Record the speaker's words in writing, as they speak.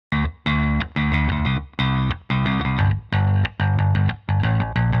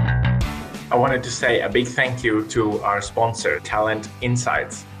I wanted to say a big thank you to our sponsor, Talent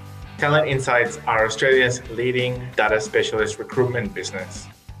Insights. Talent Insights are Australia's leading data specialist recruitment business.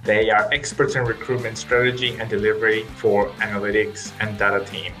 They are experts in recruitment strategy and delivery for analytics and data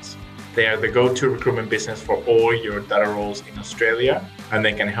teams. They are the go-to recruitment business for all your data roles in Australia, and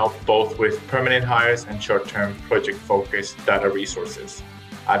they can help both with permanent hires and short-term project-focused data resources.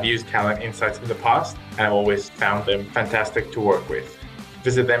 I've used Talent Insights in the past, and I've always found them fantastic to work with.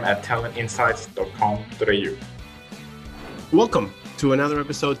 Visit them at talentinsights.com.au. Welcome to another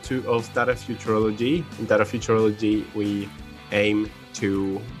episode of Data Futurology. In Data Futurology, we aim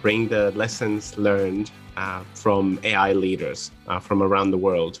to bring the lessons learned from AI leaders from around the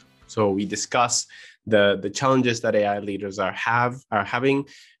world. So we discuss the challenges that AI leaders are having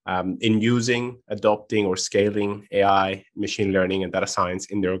in using, adopting, or scaling AI, machine learning, and data science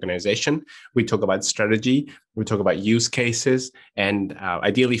in their organization. We talk about strategy, we talk about use cases, and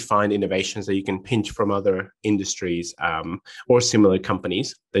ideally find innovations that you can pinch from other industries or similar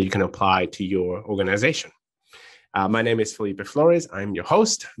companies that you can apply to your organization. My name is Felipe Flores. I'm your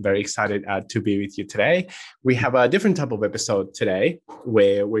host. Very excited to be with you today. We have a different type of episode today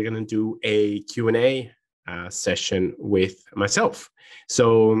where we're going to do a Q&A session with myself.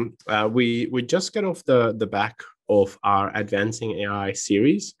 So we just got off the back of our Advancing AI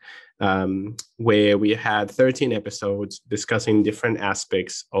series, where we had 13 episodes discussing different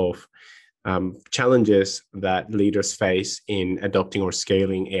aspects of challenges that leaders face in adopting or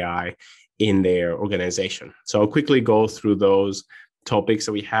scaling AI in their organization. So I'll quickly go through those topics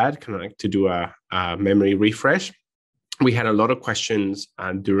that we had, kind of like to do a memory refresh. We had a lot of questions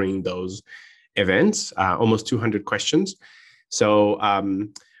during those events, almost 200 questions. So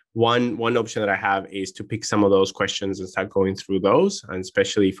one option that I have is to pick some of those questions and start going through those, and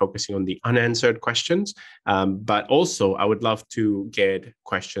especially focusing on the unanswered questions. But also, I would love to get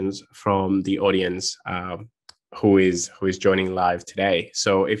questions from the audience who is joining live today.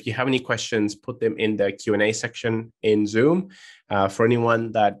 So if you have any questions, put them in the Q&A section in Zoom. For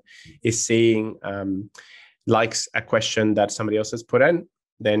anyone that is seeing likes a question that somebody else has put in,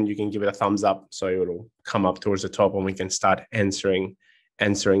 then you can give it a thumbs up so it will come up towards the top and we can start answering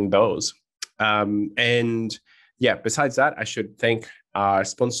those. And yeah, besides that, I should thank our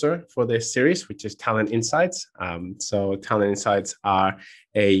sponsor for this series, which is Talent Insights. So Talent Insights are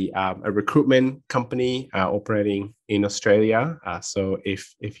a recruitment company operating in Australia. So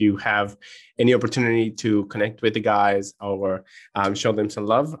if you have any opportunity to connect with the guys or show them some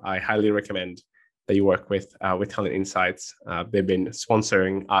love, I highly recommend that you work with Talent Insights. They've been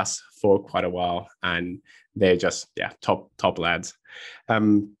sponsoring us for quite a while, and they're just top lads.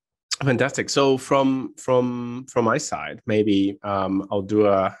 Fantastic. So from my side, maybe I'll do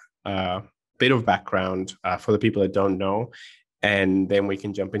a bit of background for the people that don't know, and then we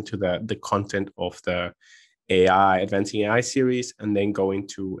can jump into the content of the Advancing AI series, and then go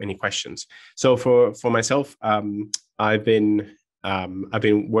into any questions. So for myself, I've been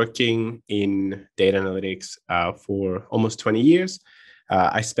working in data analytics for almost 20 years.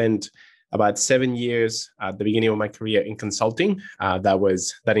 I spent about 7 years at the beginning of my career in consulting.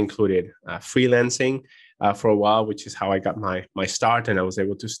 That included freelancing for a while, which is how I got my start, and I was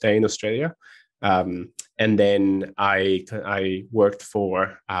able to stay in Australia. And then I worked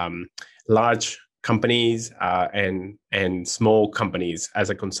for large companies and small companies as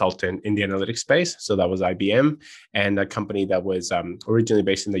a consultant in the analytics space. So that was IBM, and a company that was originally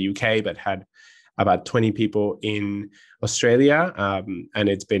based in the UK but had about 20 people in Australia, and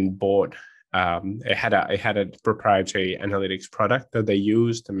it's been bought. It had a proprietary analytics product that they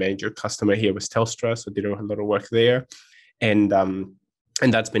used. The major customer here was Telstra, so did a lot of work there, and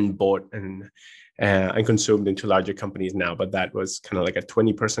that's been bought and consumed into larger companies now. But that was kind of like a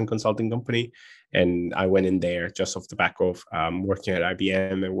 20-person consulting company, and I went in there just off the back of working at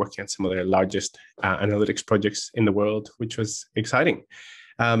IBM and working at some of the largest analytics projects in the world, which was exciting.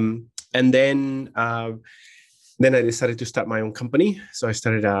 And then I decided to start my own company. So I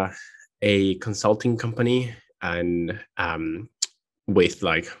started a consulting company, and with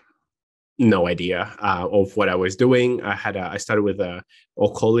like no idea of what I was doing. I started with a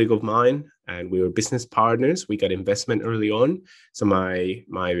colleague of mine, and we were business partners. We got investment early on. So my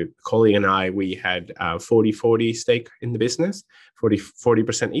colleague and I, we had 40-40 stake in the business,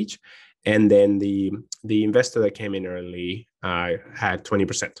 40% each. And then the investor that came in early had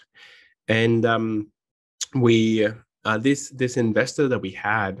 20%. And this investor that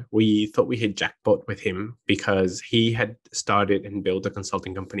we thought we had jackpot with him, because he had started and built a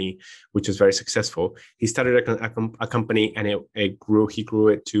consulting company, which was very successful. He started a company, and it grew. He grew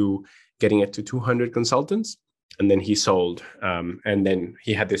it to getting it to 200 consultants. then he sold. And then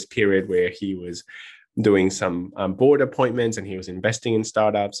he had this period where he was doing some board appointments, and he was investing in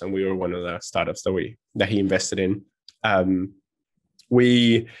startups, and we were one of the startups that he invested in.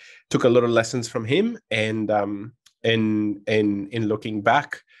 We took a lot of lessons from him, and in looking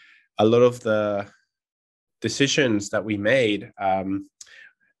back, a lot of the decisions that we made,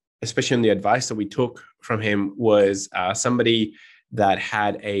 especially in the advice that we took from him, was somebody that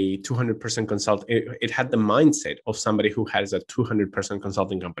had a 200% consult. It had the mindset of somebody who has a 200%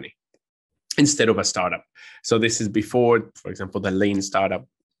 consulting company instead of a startup. So this is before, for example, the Lean Startup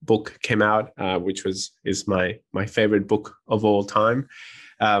book came out, which is my favorite book of all time,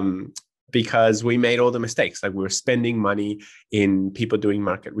 because we made all the mistakes. Like, we were spending money in people doing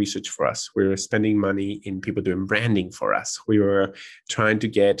market research for us. We were spending money in people doing branding for us. We were trying to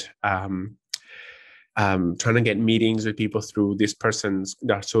get meetings with people through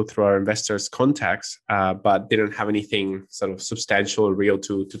through our investors' contacts, but didn't have anything sort of substantial or real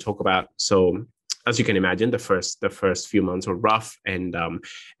to talk about. So, as you can imagine, the first few months were rough, and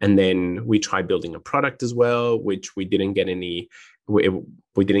then we tried building a product as well, which we didn't get any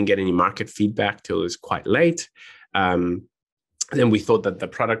market feedback till it was quite late. Then we thought that the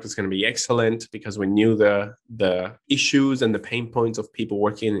product was going to be excellent because we knew the issues and the pain points of people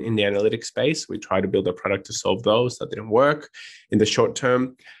working in the analytics space. We tried to build a product to solve those. That didn't work in the short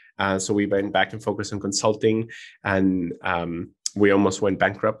term. So we went back and focused on consulting, and we almost went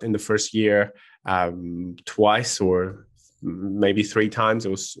bankrupt in the first year, twice or maybe 3 times.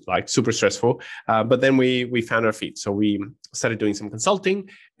 It was like super stressful. But then we found our feet. So we started doing some consulting,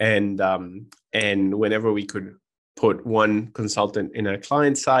 and whenever we could put one consultant in a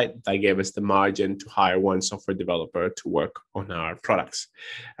client side, that gave us the margin to hire one software developer to work on our products.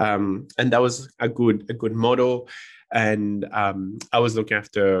 And that was a good model. And I was looking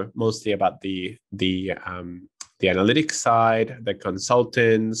after mostly about the analytics side, the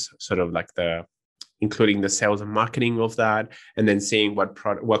consultants, sort of like including the sales and marketing of that, and then seeing what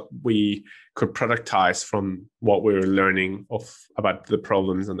we could productize from what we were learning about the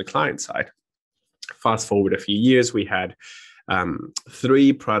problems on the client side. Fast forward a few years, we had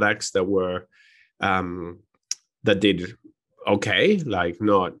 3 products that were that did okay, like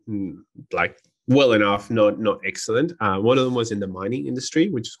not like well enough, not excellent. One of them was in the mining industry,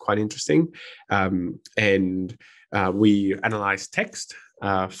 which is quite interesting, and we analyzed text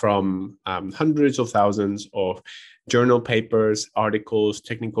from hundreds of thousands of journal papers, articles,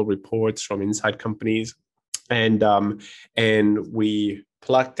 technical reports from inside companies, and we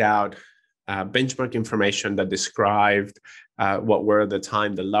plucked out benchmark information that described what were at the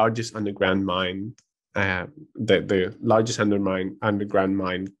time the largest underground mine, the largest underground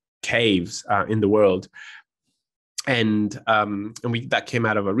mine caves in the world, and that came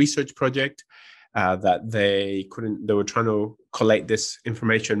out of a research project that they were trying to collate this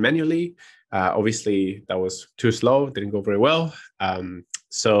information manually. Obviously, that was too slow, didn't go very well.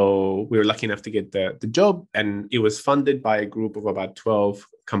 So we were lucky enough to get the job, and it was funded by a group of about 12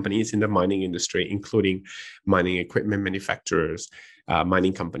 companies in the mining industry, including mining equipment manufacturers,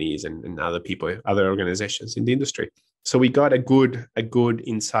 mining companies, and other organizations in the industry. So we got a good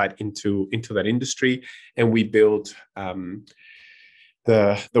insight into that industry, and we built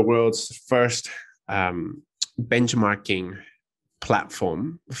the world's first benchmarking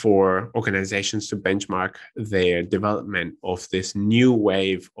platform for organizations to benchmark their development of this new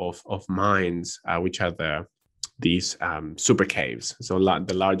wave of mines, which are these super caves, so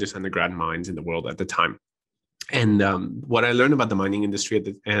the largest underground mines in the world at the time. And what I learned about the mining industry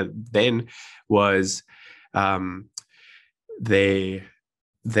then was they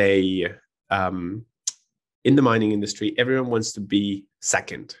in the mining industry, everyone wants to be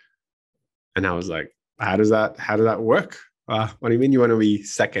second. And I was like, how does that work? What do you mean you want to be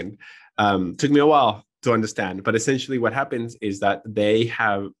second? Took me a while to understand, but essentially what happens is that they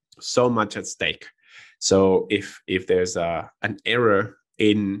have so much at stake. So if there's an error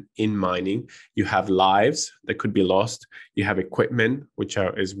in mining, you have lives that could be lost. You have equipment which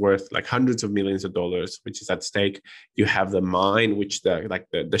is worth like hundreds of millions of dollars, which is at stake. You have the mine, which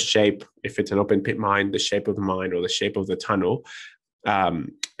the shape, if it's an open pit mine, the shape of the mine or the shape of the tunnel,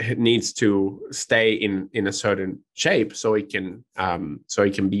 it needs to stay in a certain shape so it can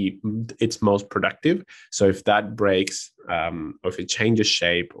be its most productive. So if that breaks, or if it changes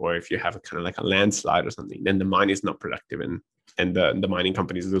shape, or if you have a kind of like a landslide or something, then the mine is not productive, and the mining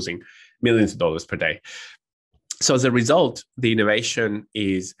company is losing millions of dollars per day. So as a result, the innovation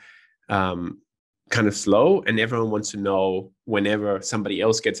is kind of slow, and everyone wants to know whenever somebody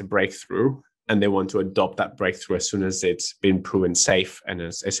else gets a breakthrough, they want to adopt that breakthrough as soon as it's been proven safe and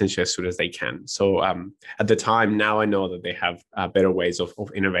essentially as soon as they can. So at the time, now I know that they have better ways of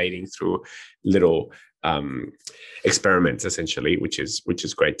innovating through little experiments, essentially, which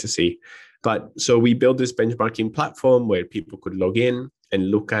is great to see. But so we built this benchmarking platform where people could log in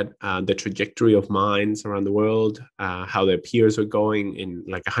and look at the trajectory of mines around the world, how their peers are going in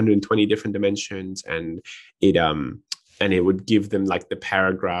like 120 different dimensions, and it would give them like the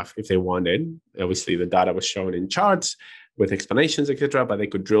paragraph if they wanted. Obviously, the data was shown in charts with explanations, etc., but they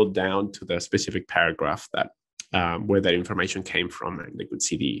could drill down to the specific paragraph that where that information came from, and they could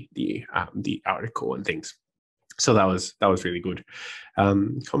see the article and things. So that was really good.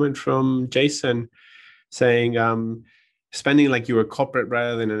 Comment from Jason saying, spending like you were corporate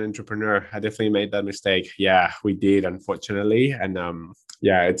rather than an entrepreneur. I definitely made that mistake. Yeah, we did, unfortunately. And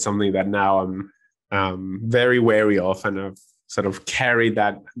yeah, it's something that now I'm very wary of, and I've sort of carried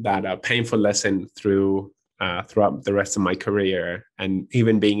that painful lesson throughout the rest of my career. And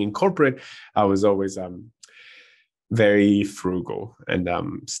even being in corporate, I was always very frugal, and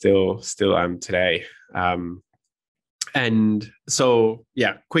still am today. And so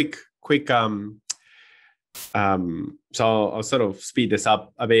yeah, quick. So I'll sort of speed this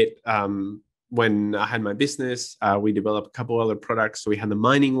up a bit. When I had my business, we developed a couple other products. So we had the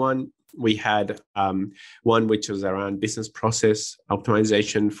mining one. We had one which was around business process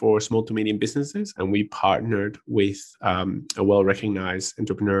optimization for small to medium businesses. And we partnered with a well-recognized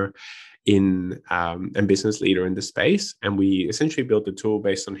entrepreneur and business leader in the space. And we essentially built the tool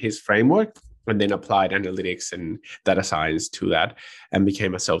based on his framework, and then applied analytics and data science to that, and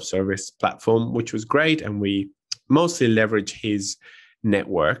became a self-service platform, which was great. And we mostly leverage his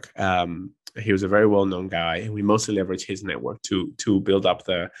network. He was a very well-known guy, and we mostly leverage his network to build up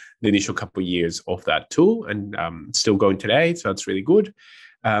the initial couple of years of that tool, and still going today. So that's really good.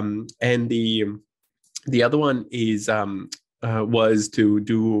 And the other one is was to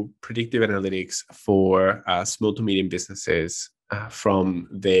do predictive analytics for small to medium businesses from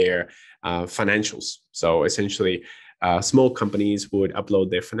their financials. So essentially, small companies would upload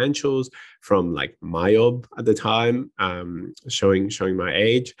their financials from like MyOb at the time, showing my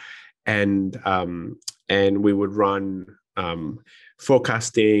age, and we would run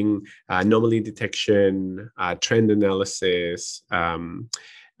forecasting, anomaly detection, trend analysis.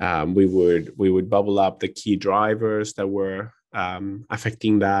 We would bubble up the key drivers that were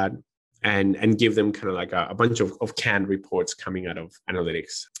affecting that, and give them kind of like a bunch of canned reports coming out of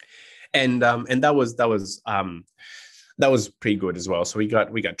analytics. And that was pretty good as well. So we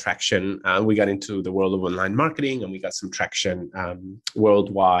got traction. We got into the world of online marketing, and we got some traction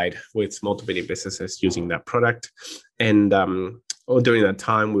worldwide with small to medium businesses using that product. And during that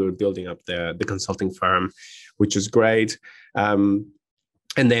time, we were building up the consulting firm, which was great. And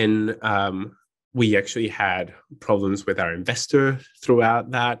then we actually had problems with our investor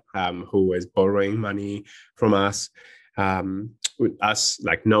throughout that, who was borrowing money from us. With us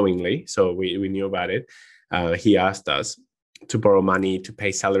like knowingly, so we knew about it. He asked us to borrow money to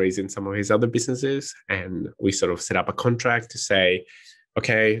pay salaries in some of his other businesses, and we sort of set up a contract to say,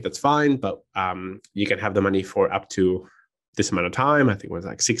 okay, that's fine, but you can have the money for up to this amount of time. I think it was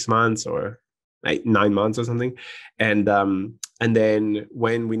like 6 months or like 9 months or something, and then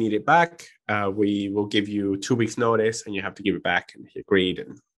when we need it back, we will give you 2 weeks notice, and you have to give it back. And he agreed,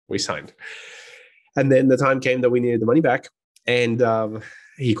 and we signed. And then the time came that we needed the money back, and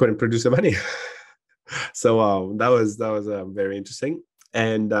he couldn't produce the money. So that was very interesting.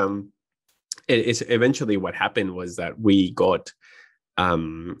 And it's eventually what happened was that we got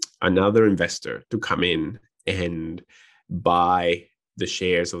another investor to come in and buy the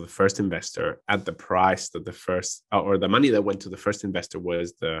shares of the first investor at the price that the first, or the money that went to the first investor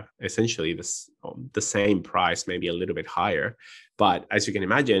was essentially the same price, maybe a little bit higher. But as you can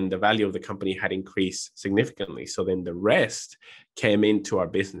imagine, the value of the company had increased significantly. So then the rest came into our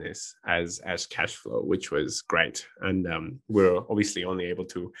business as cash flow, which was great. And we're obviously only able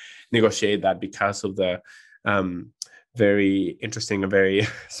to negotiate that because of the very interesting and very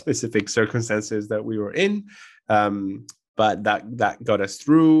specific circumstances that we were in. But that got us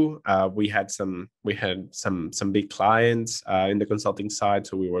through. We had some big clients in the consulting side.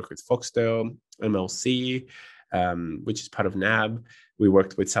 So we worked with Foxtel, MLC, which is part of NAB. We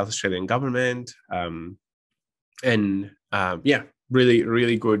worked with South Australian government, and really,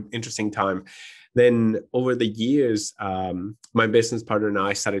 really good, interesting time. Then over the years, my business partner and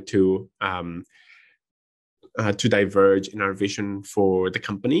I started to diverge in our vision for the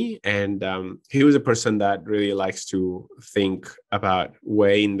company. And he was a person that really likes to think about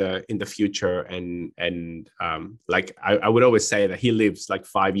way in the future. And like I would always say that he lives like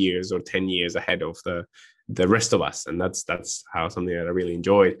 5 years or 10 years ahead of the rest of us, and that's how something that I really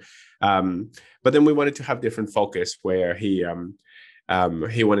enjoyed. But then we wanted to have different focus where he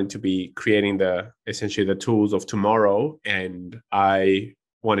wanted to be creating essentially the tools of tomorrow, and I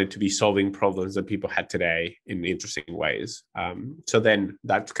wanted to be solving problems that people had today in interesting ways. So then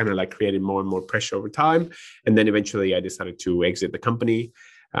that kind of like created more and more pressure over time. And then eventually I decided to exit the company.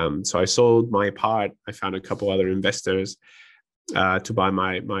 So I sold my part. I found a couple other investors to buy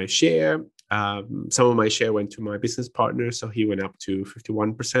my share. Some of my share went to my business partner, so he went up to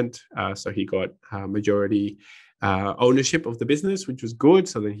 51%. So he got majority ownership of the business, which was good.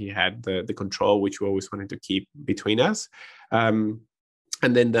 So then he had the control, which we always wanted to keep between us.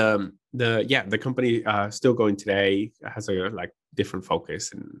 And then the company still going today, has a like different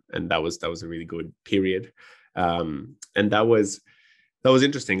focus, and that was a really good period. And that was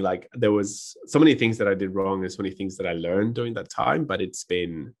interesting. Like there was so many things that I did wrong and so many things that I learned during that time, but it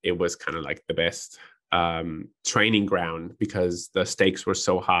was kind of like the best training ground because the stakes were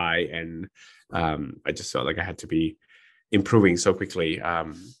so high, and I just felt like I had to be improving so quickly.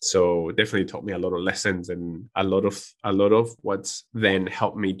 So definitely taught me a lot of lessons, and a lot of what's then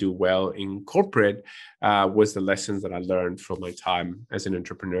helped me do well in corporate was the lessons that I learned from my time as an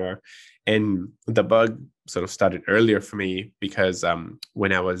entrepreneur. And the bug sort of started earlier for me because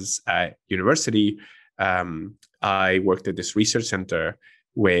when I was at university, I worked at this research center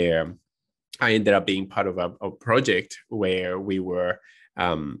where I ended up being part of a project where we were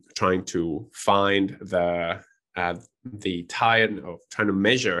trying to find trying to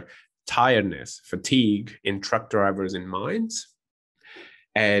measure tiredness, fatigue in truck drivers in mines,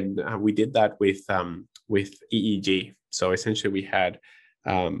 and we did that with EEG. So essentially, we had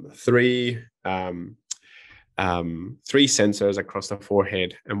three sensors across the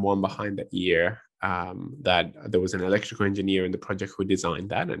forehead and one behind the ear. That there was an electrical engineer in the project who designed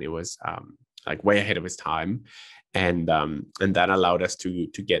that, and it was like way ahead of his time. And that allowed us to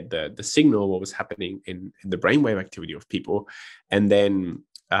get the signal, what was happening in the brainwave activity of people. And then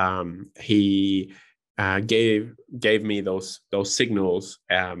he gave me those signals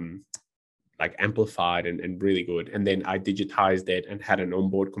like amplified and really good. And then I digitized it and had an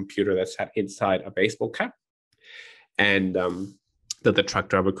onboard computer that sat inside a baseball cap, and that the truck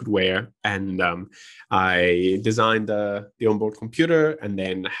driver could wear. And I designed the onboard computer, and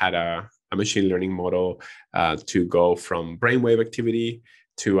then had a machine learning model to go from brainwave activity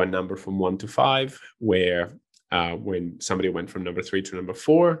to a number from 1 to 5, where when somebody went from number 3 to number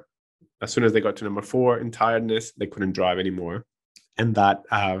 4, as soon as they got to number 4 in tiredness, they couldn't drive anymore. And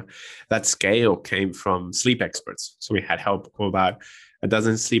that scale came from sleep experts. So we had help of about a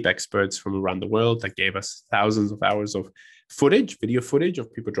dozen sleep experts from around the world that gave us thousands of hours of video footage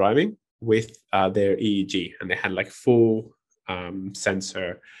of people driving with their EEG. And they had like full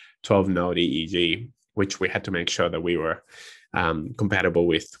sensor 12-node EEG, which we had to make sure that we were compatible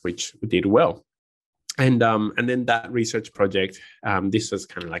with, which we did well. And then that research project, this was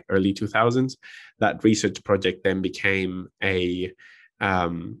kind of like early 2000s. That research project then became a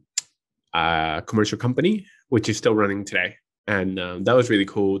commercial company, which is still running today. And that was really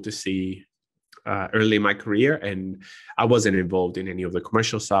cool to see early in my career. And I wasn't involved in any of the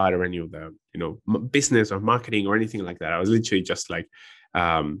commercial side or any of the business or marketing or anything like that. I was literally just like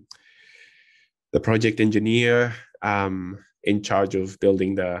the project engineer in charge of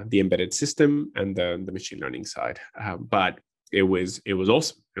building the embedded system and the machine learning side. But it was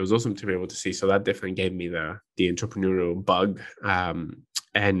awesome. It was awesome to be able to see. So that definitely gave me the entrepreneurial bug.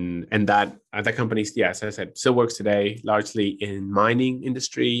 And that company, yes, as I said, still works today, largely in mining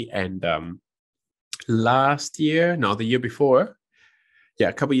industry. And the year before,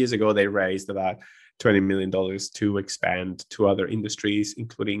 a couple of years ago, they raised about $20 million to expand to other industries,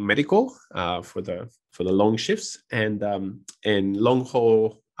 including medical, for the long shifts and long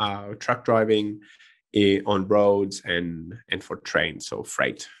haul truck driving on roads and for trains, so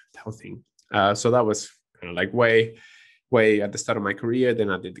freight, that whole thing. So that was kind of like way at the start of my career. Then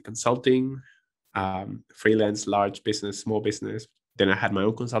I did the consulting, freelance, large business, small business. Then I had my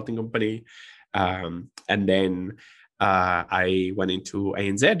own consulting company, and then I went into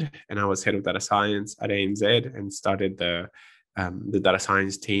ANZ, and I was head of data science at ANZ and started the data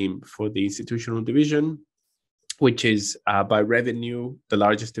science team for the institutional division, which is by revenue the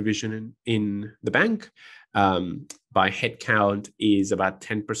largest division in the bank. By headcount is about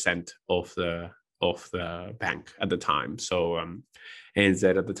 10% of the bank at the time. So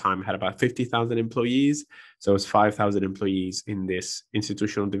ANZ at the time had about 50,000 employees. So it's 5,000 employees in this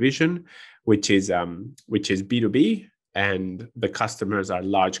institutional division, which is B2B, and the customers are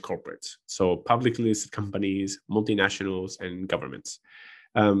large corporates. So publicly listed companies, multinationals, and governments.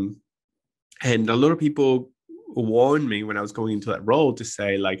 And a lot of people warned me when I was going into that role to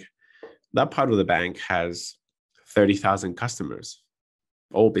say, like, that part of the bank has 30,000 customers,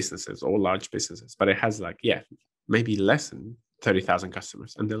 all businesses, all large businesses, but it has like, maybe less than 30,000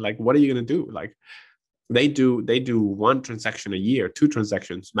 customers. And they're like, what are you going to do? Like, they do one transaction a year, two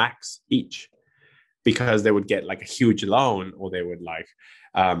transactions max each, because they would get like a huge loan, or they would like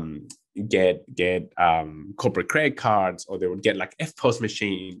get corporate credit cards, or they would get like FPOS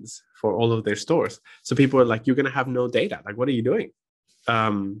machines for all of their stores. So people are like, you're going to have no data. Like, what are you doing?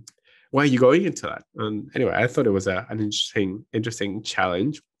 Why are you going into that? And anyway, I thought it was an interesting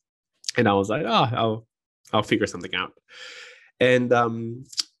challenge. And I was like, I'll figure something out. And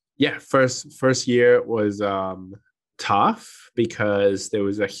first year was tough because there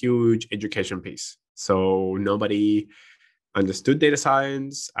was a huge education piece. So nobody understood data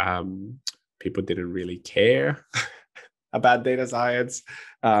science. People didn't really care about data science.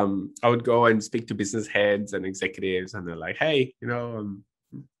 I would go and speak to business heads and executives, and they're like, hey, I'm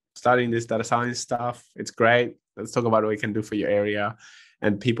starting this data science stuff. It's great. Let's talk about what we can do for your area.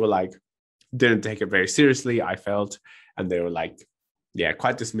 And people like didn't take it very seriously, I felt. And they were like,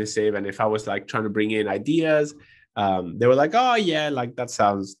 quite dismissive. And if I was like trying to bring in ideas, they were like, oh yeah, like that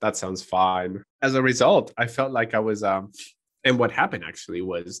sounds fine. As a result, I felt like I was, and what happened actually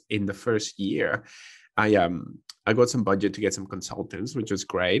was in the first year, I got some budget to get some consultants, which was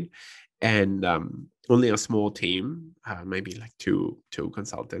great. And only a small team, maybe like two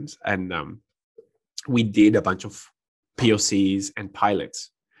consultants. And we did a bunch of POCs and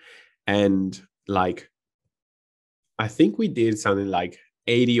pilots. And like, I think we did something like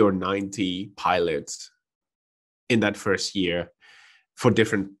 80 or 90 pilots in that first year for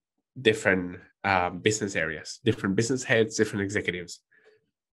different business areas, different business heads, different executives.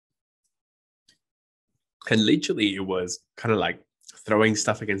 And literally it was kind of like throwing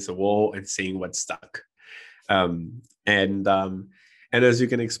stuff against the wall and seeing what stuck. And as you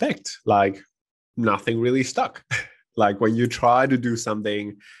can expect, like nothing really stuck. Like when you try to do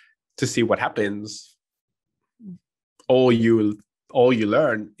something to see what happens, all you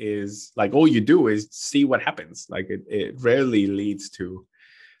learn is like, all you do is see what happens. Like it rarely leads to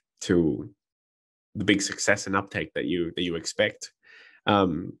the big success and uptake that you expect.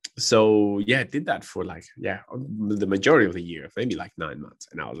 So I did that for like the majority of the year, maybe like 9 months,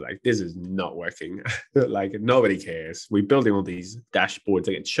 and I was like, this is not working. Like nobody cares. We're building all these dashboards.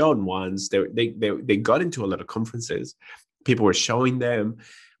 They get shown once. They got into a lot of conferences. People were showing them.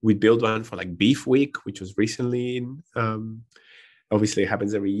 We built one for like Beef Week, which was recently obviously it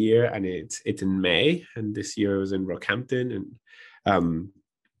happens every year, and it's in May, and this year it was in Rockhampton. And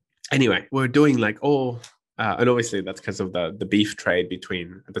anyway, we're doing like and obviously that's because of the beef trade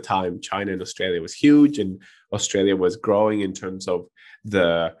between, at the time, China and Australia was huge, and Australia was growing in terms of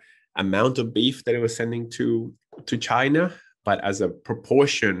the amount of beef that it was sending to China, but as a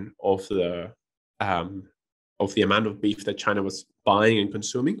proportion of the amount of beef that China was buying and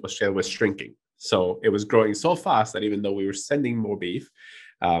consuming, Australia was shrinking. So it was growing so fast that even though we were sending more beef,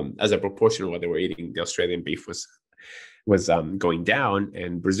 as a proportion of what they were eating, the Australian beef was going down,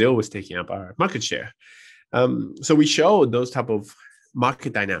 and Brazil was taking up our market share. So we showed those type of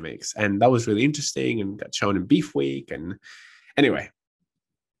market dynamics, and that was really interesting, and got shown in Beef Week. And anyway,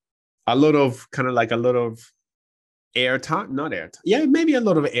 a lot of airtime, maybe a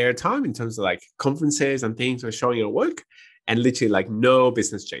lot of airtime in terms of like conferences and things were showing at work, and literally like no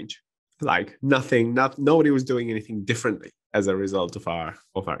business change, like nothing, nobody was doing anything differently as a result of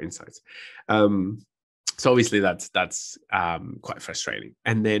our insights. So obviously that's quite frustrating.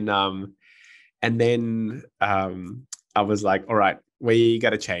 And then I was like, all right, we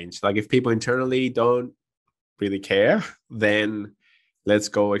got to change. Like if people internally don't really care, then let's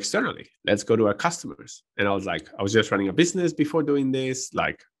go externally. Let's go to our customers. And I was like, I was just running a business before doing this.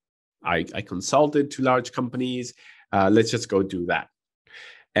 Like I consulted to large companies. Let's just go do that.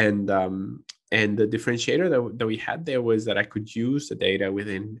 And the differentiator that we had there was that I could use the data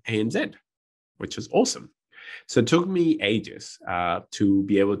within ANZ, which was awesome. So it took me ages to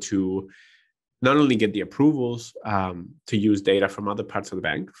be able to not only get the approvals to use data from other parts of the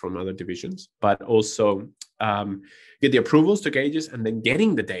bank, from other divisions, but also get the approvals took ages, and then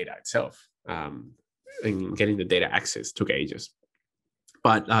getting the data itself and getting the data access took ages.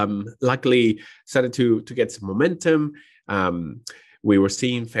 But luckily started to get some momentum. We were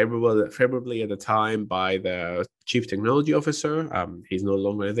seen favorably at the time by the chief technology officer. He's no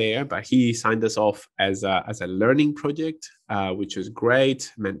longer there, but he signed us off as a learning project, which was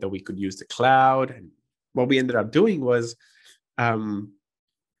great. Meant that we could use the cloud. And what we ended up doing was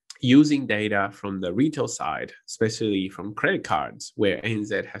using data from the retail side, especially from credit cards, where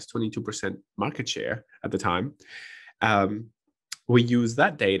ANZ has 22% market share at the time. We use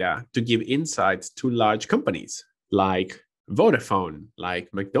that data to give insights to large companies like Vodafone, like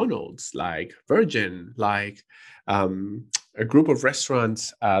McDonald's, like Virgin, like a group of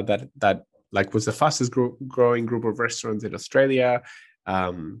restaurants that like was the fastest growing group of restaurants in Australia.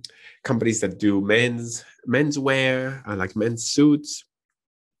 Companies that do menswear, like men's suits,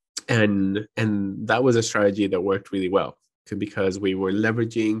 and that was a strategy that worked really well because we were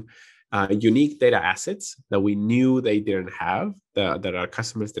leveraging unique data assets that we knew they didn't have, that our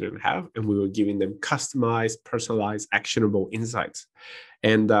customers didn't have, and we were giving them customized, personalized, actionable insights,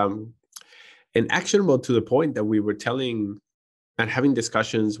 and actionable to the point that we were telling and having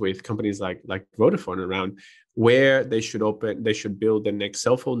discussions with companies like Vodafone around where they should build the next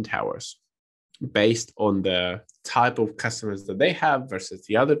cell phone towers based on the type of customers that they have versus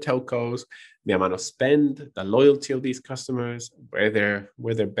the other telcos, the amount of spend, the loyalty of these customers, where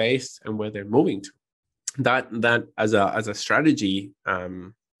they're based and where they're moving to. That as a strategy at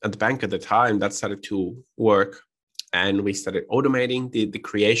the bank at the time, that started to work, and we started automating the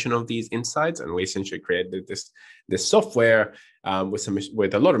creation of these insights, and we essentially created this software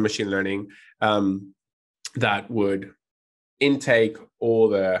with a lot of machine learning that would intake all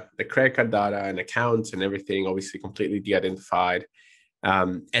the credit card data and accounts and everything, obviously completely de-identified,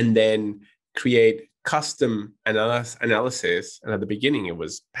 and then create custom analysis. And at the beginning, it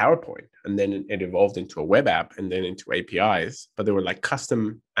was PowerPoint, and then it evolved into a web app and then into APIs. But there were like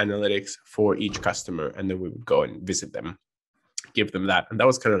custom analytics for each customer, and then we would go and visit them, give them that. And that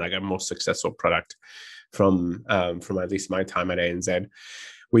was kind of like a most successful product from at least my time at ANZ.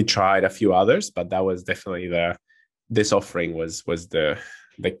 We tried a few others, but that was definitely this offering was the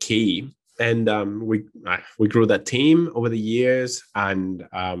key. And we grew that team over the years, and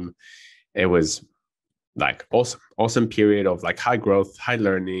it was like awesome period of like high growth, high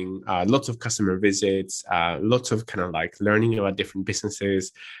learning, lots of customer visits, lots of kind of like learning about different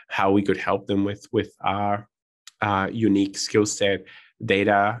businesses, how we could help them with our unique skill set,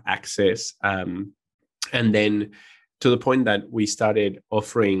 data access, and then to the point that we started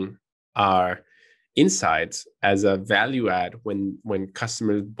offering our insights as a value add when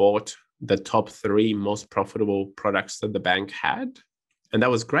customers bought the top 3 most profitable products that the bank had. And that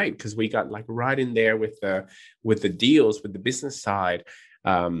was great because we got like right in there with the deals, with the business side,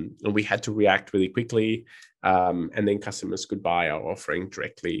 and we had to react really quickly, and then customers could buy our offering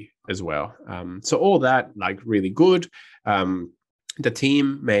directly as well. So all that like really good. The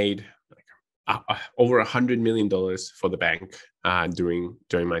team made over $100 million for the bank during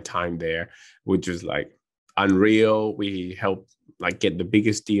my time there, which was like unreal. We helped like get the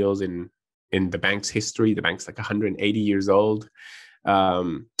biggest deals in the bank's history. The bank's like 180 years old.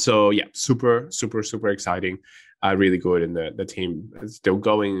 So yeah, super exciting, really good. And the team is still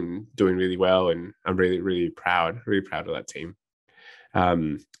going and doing really well. And I'm really proud of that team.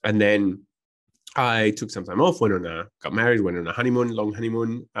 And then I took some time off, got married, went on a long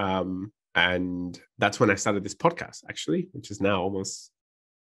honeymoon. And that's when I started this podcast, actually, which is now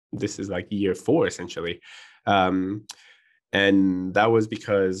this is like year 4, essentially. And that was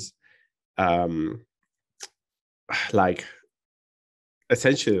because, like,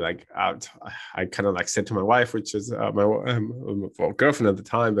 essentially, like, I kind of like said to my wife, which is my girlfriend at the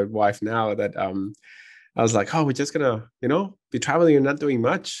time, but wife now, that I was like, oh, we're just gonna, be traveling and not doing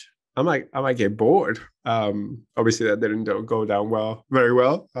much. I might get bored. Obviously, that didn't go down very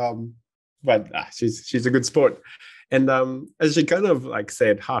well. But she's a good sport. And as she kind of like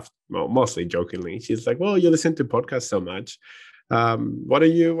said, mostly jokingly, she's like, well, you listen to podcasts so much. What are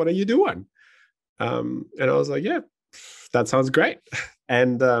you doing? And I was like, yeah, that sounds great.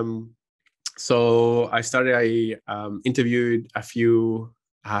 And so I interviewed a few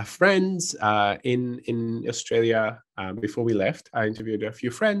friends in Australia before we left. I interviewed a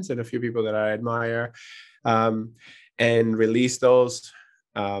few friends and a few people that I admire, and released those.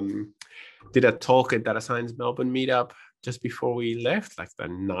 Did a talk at Data Science Melbourne meetup just before we left, like the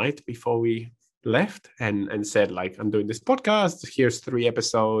night before we left, and said, like, I'm doing this podcast. Here's 3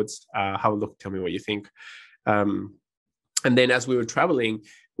 episodes. Have a look. Tell me what you think. And then as we were traveling,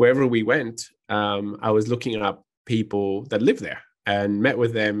 wherever we went, I was looking up people that live there and met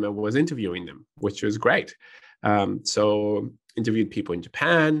with them and was interviewing them, which was great. So interviewed people in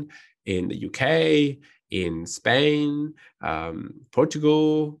Japan, in the UK, in Spain,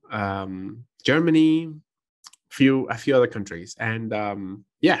 Portugal, Germany, a few other countries, and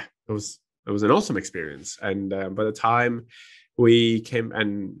it was an awesome experience. And by the time we came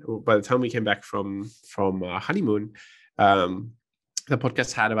back from honeymoon, the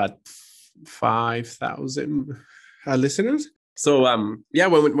podcast had about 5,000 listeners. So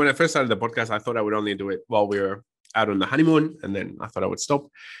when I first started the podcast, I thought I would only do it while we were out on the honeymoon, and then I thought I would stop.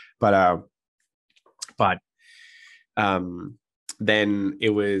 But then it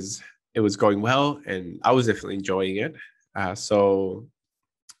was going well, and I was definitely enjoying it. So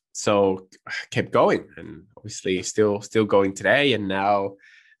kept going, and obviously still going today. And now,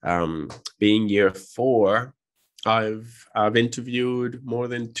 being year 4, I've interviewed more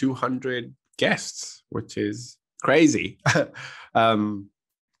than 200 guests, which is crazy. And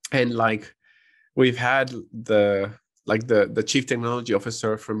like, we've had the chief technology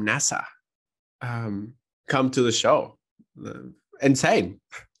officer from NASA come to the show. Insane,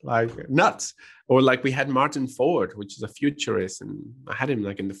 like nuts. Or like, we had Martin Ford, which is a futurist, and I had him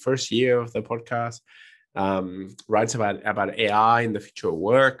like in the first year of the podcast. Writes about AI and the future of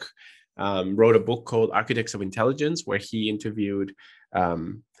work. Wrote a book called Architects of Intelligence, where he interviewed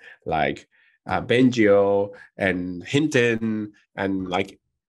Bengio and Hinton, and like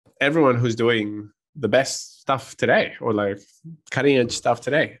everyone who's doing the best stuff today, or like cutting edge stuff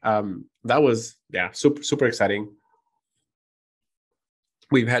today. That was super exciting.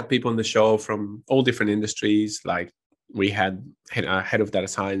 We've had people on the show from all different industries. Like, we had a head of data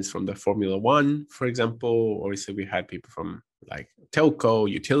science from the Formula One, for example. Obviously, we had people from like telco,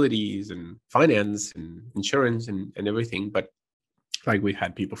 utilities, and finance, and insurance, and everything. But like, we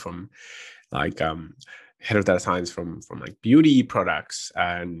had people from like head of data science from like beauty products,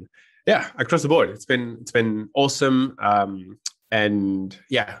 and across the board. It's been awesome. And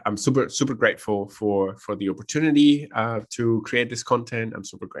I'm super grateful for the opportunity to create this content. I'm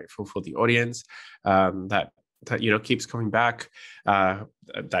super grateful for the audience that keeps coming back,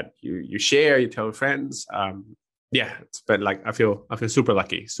 that you share, you tell friends. It's been like, I feel super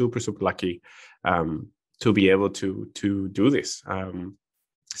lucky, super lucky to be able to do this.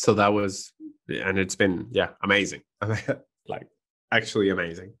 So that was, and it's been amazing. Like, actually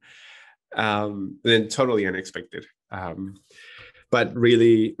amazing. Then totally unexpected. But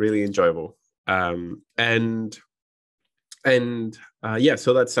really enjoyable. So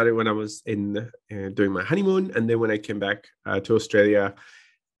that started when I was in doing my honeymoon. And then when I came back to Australia,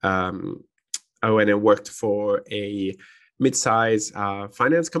 I went and worked for a mid-size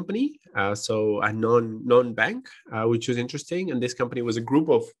finance company, so a non-bank, which was interesting. And this company was a group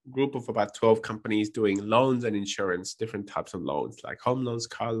of about 12 companies doing loans and insurance, different types of loans, like home loans,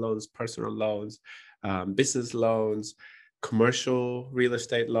 car loans, personal loans, business loans, commercial real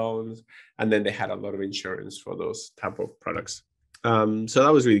estate loans, and then they had a lot of insurance for those type of products. So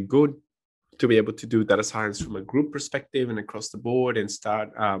that was really good to be able to do data science from a group perspective and across the board, and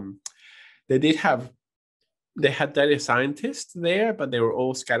start. They had data scientists there, but they were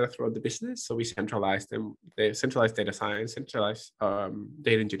all scattered throughout the business. So we centralized them. They centralized data science, centralized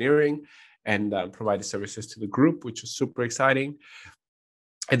data engineering, and provided services to the group, which was super exciting.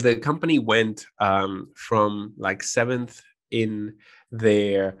 And the company went from like 7th in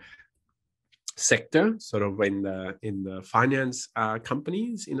their sector, sort of in the finance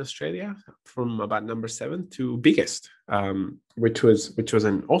companies in Australia, from about number 7 to biggest, which was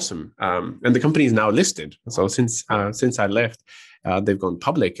an awesome. And the company is now listed. So since I left, they've gone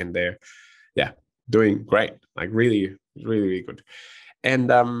public, and they're doing great, like really good. And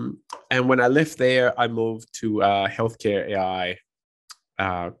when I left there, I moved to a healthcare AI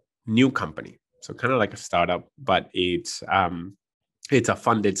new company. So kind of like a startup, but it's a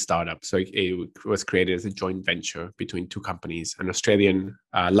funded startup. So it was created as a joint venture between two companies, an Australian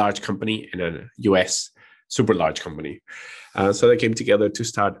large company and a US super large company. So they came together to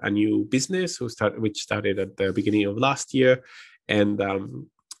start a new business, which started at the beginning of last year. And I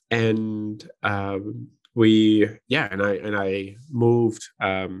moved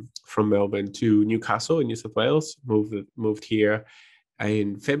from Melbourne to Newcastle in New South Wales, moved here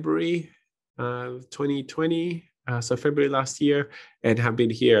in February 2020. So February last year, and have been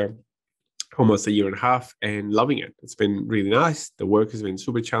here almost a year and a half, and loving it. It's been really nice. The work has been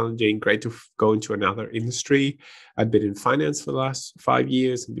super challenging. Great to go into another industry. I've been in finance for the last 5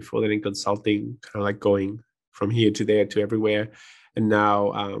 years, and before that in consulting, kind of like going from here to there to everywhere. And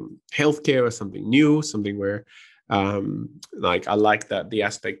now healthcare is something new, something where I like that the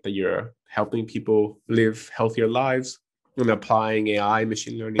aspect that you're helping people live healthier lives and applying AI,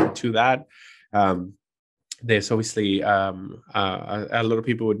 machine learning to that. there's obviously a lot of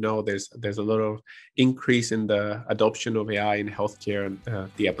people would know there's a lot of increase in the adoption of AI in healthcare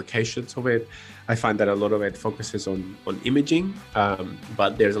and the applications of it. I find that a lot of it focuses on imaging,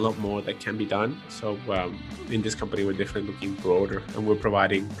 but there's a lot more that can be done. So in this company, we're definitely looking broader, and we're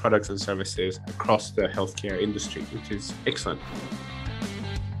providing products and services across the healthcare industry, which is excellent.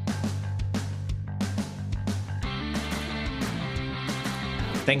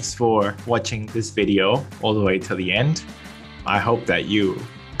 Thanks for watching this video all the way to the end. I hope that you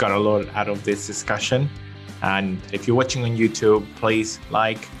got a lot out of this discussion. And if you're watching on YouTube, please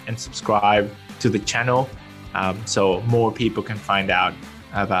like and subscribe to the channel so more people can find out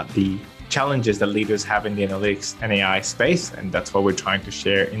about the challenges that leaders have in the analytics and AI space. And that's what we're trying to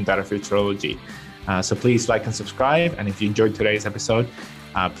share in Data Futurology. So please like and subscribe. And if you enjoyed today's episode,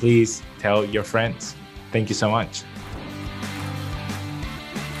 please tell your friends. Thank you so much.